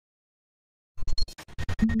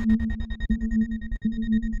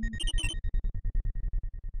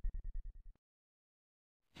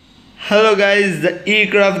Hello guys, the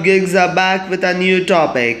Ekraft Geeks are back with a new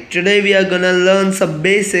topic. Today we are gonna learn some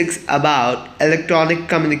basics about electronic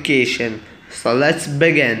communication. So let's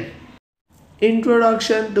begin.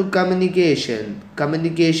 Introduction to communication.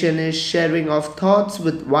 Communication is sharing of thoughts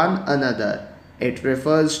with one another. It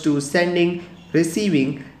refers to sending,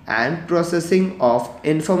 receiving, and processing of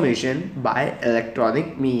information by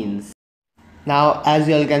electronic means. Now, as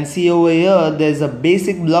you all can see over here, there is a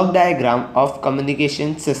basic block diagram of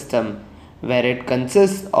communication system where it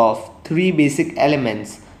consists of three basic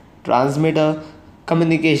elements: transmitter,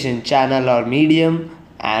 communication channel or medium,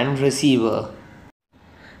 and receiver.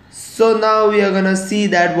 So now we are gonna see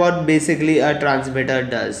that what basically a transmitter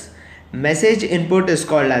does. Message input is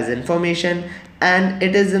called as information and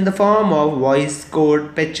it is in the form of voice,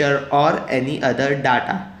 code, picture or any other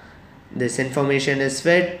data. This information is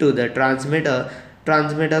fed to the transmitter.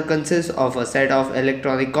 Transmitter consists of a set of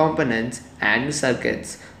electronic components and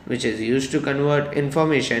circuits which is used to convert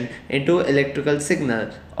information into electrical signal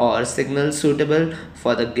or signal suitable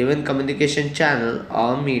for the given communication channel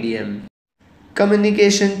or medium.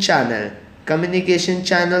 Communication channel. Communication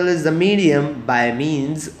channel is the medium by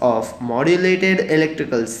means of modulated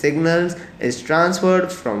electrical signals is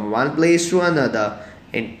transferred from one place to another.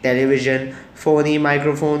 In television, phony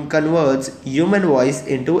microphone converts human voice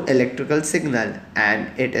into electrical signal and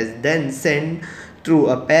it is then sent through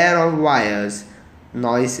a pair of wires.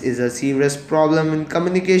 Noise is a serious problem in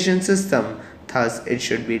communication system. Thus, it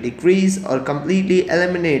should be decreased or completely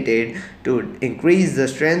eliminated to increase the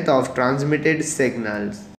strength of transmitted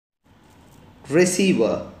signals.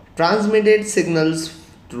 Receiver. Transmitted signals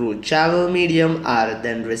through channel medium are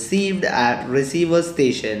then received at receiver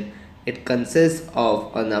station. It consists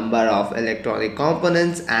of a number of electronic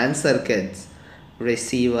components and circuits.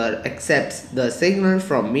 Receiver accepts the signal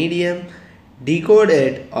from medium, decode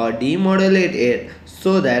it or demodulate it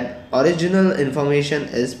so that original information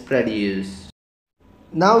is produced.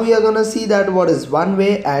 Now we are gonna see that what is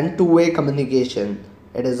one-way and two-way communication.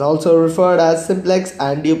 It is also referred as simplex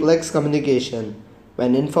and duplex communication.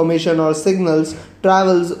 When information or signals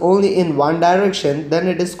travels only in one direction, then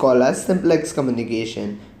it is called as simplex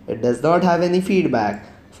communication. It does not have any feedback.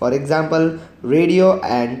 For example, radio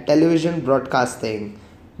and television broadcasting.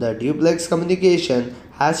 The duplex communication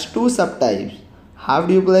has two subtypes, half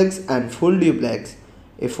duplex and full duplex.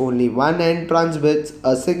 If only one end transmits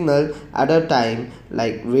a signal at a time,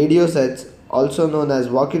 like radio sets, also known as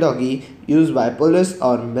walkie-talkie, used by police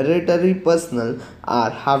or military personnel, are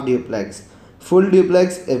half duplex. Full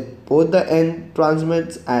duplex if both the end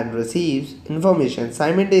transmits and receives information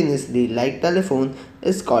simultaneously, like telephone,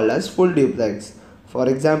 is called as full duplex. For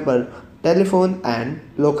example, telephone and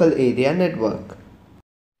local area network.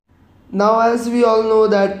 Now, as we all know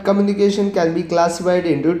that communication can be classified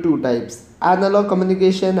into two types, analog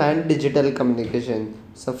communication and digital communication.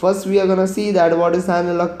 So first we are gonna see that what is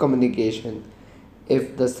analog communication.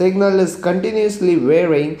 If the signal is continuously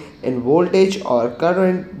varying in voltage or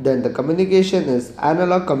current, then the communication is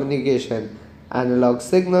analog communication. Analog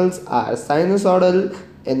signals are sinusoidal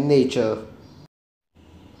in nature,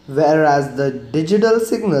 whereas the digital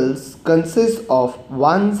signals consist of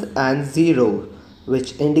ones and zeros,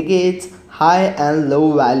 which indicates high and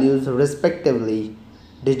low values respectively.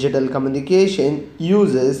 Digital communication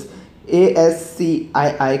uses ASCII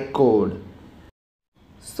code.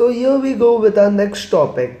 So here we go with our next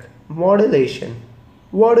topic, modulation.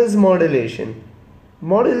 What is modulation?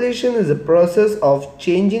 Modulation is a process of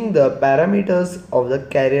changing the parameters of the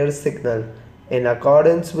carrier signal in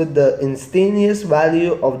accordance with the instantaneous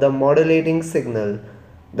value of the modulating signal.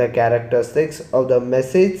 The characteristics of the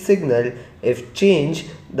message signal, if changed,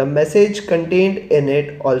 the message contained in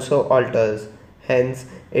it also alters. Hence,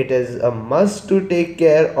 it is a must to take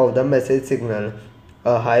care of the message signal.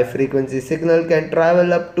 A high frequency signal can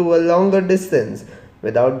travel up to a longer distance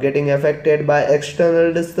without getting affected by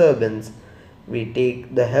external disturbance. We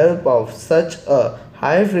take the help of such a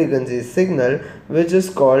high frequency signal, which is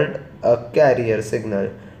called a carrier signal,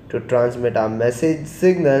 to transmit our message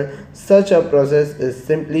signal. Such a process is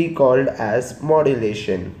simply called as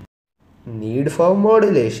modulation. Need for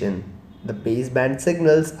modulation. The baseband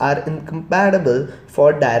signals are incompatible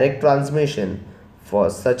for direct transmission.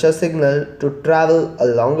 For such a signal to travel a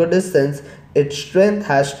longer distance, its strength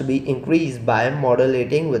has to be increased by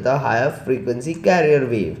modulating with a higher frequency carrier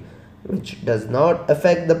wave, which does not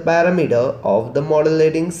affect the parameter of the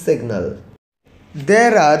modulating signal.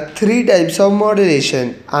 There are three types of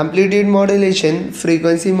modulation: amplitude modulation,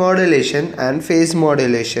 frequency modulation, and phase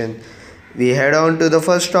modulation. We head on to the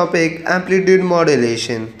first topic, amplitude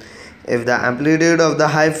modulation. If the amplitude of the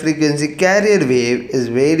high frequency carrier wave is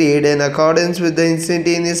varied in accordance with the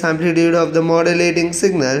instantaneous amplitude of the modulating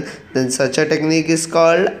signal, then such a technique is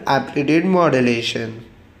called amplitude modulation.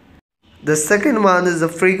 The second one is the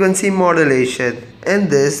frequency modulation. In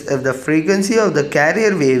this, if the frequency of the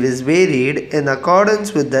carrier wave is varied in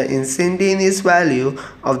accordance with the instantaneous value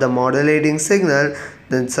of the modulating signal,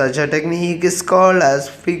 then such a technique is called as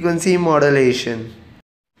frequency modulation.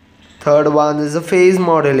 Third one is the phase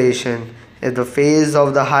modulation. If the phase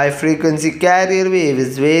of the high frequency carrier wave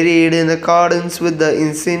is varied in accordance with the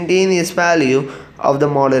instantaneous value of the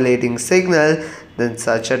modulating signal, then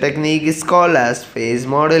such a technique is called as phase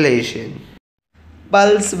modulation.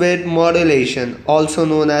 Pulse width modulation, also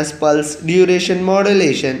known as pulse duration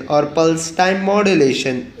modulation or pulse time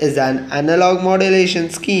modulation, is an analog modulation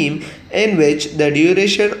scheme in which the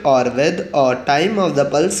duration or width or time of the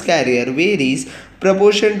pulse carrier varies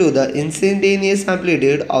proportion to the instantaneous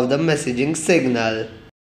amplitude of the messaging signal.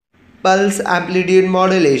 Pulse amplitude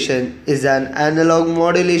modulation is an analog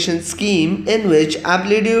modulation scheme in which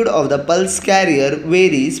amplitude of the pulse carrier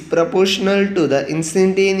varies proportional to the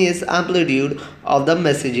instantaneous amplitude of the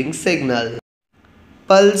messaging signal.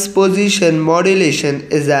 Pulse position modulation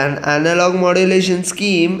is an analog modulation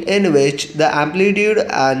scheme in which the amplitude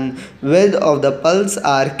and width of the pulse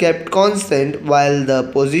are kept constant while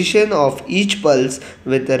the position of each pulse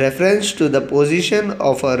with reference to the position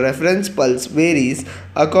of a reference pulse varies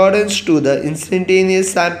according to the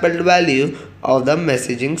instantaneous sampled value of the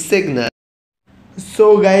messaging signal.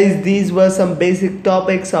 So guys, these were some basic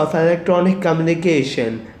topics of electronic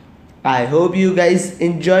communication. I hope you guys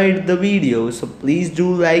enjoyed the video, so please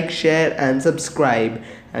do like, share and subscribe,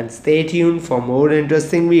 and stay tuned for more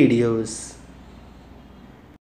interesting videos.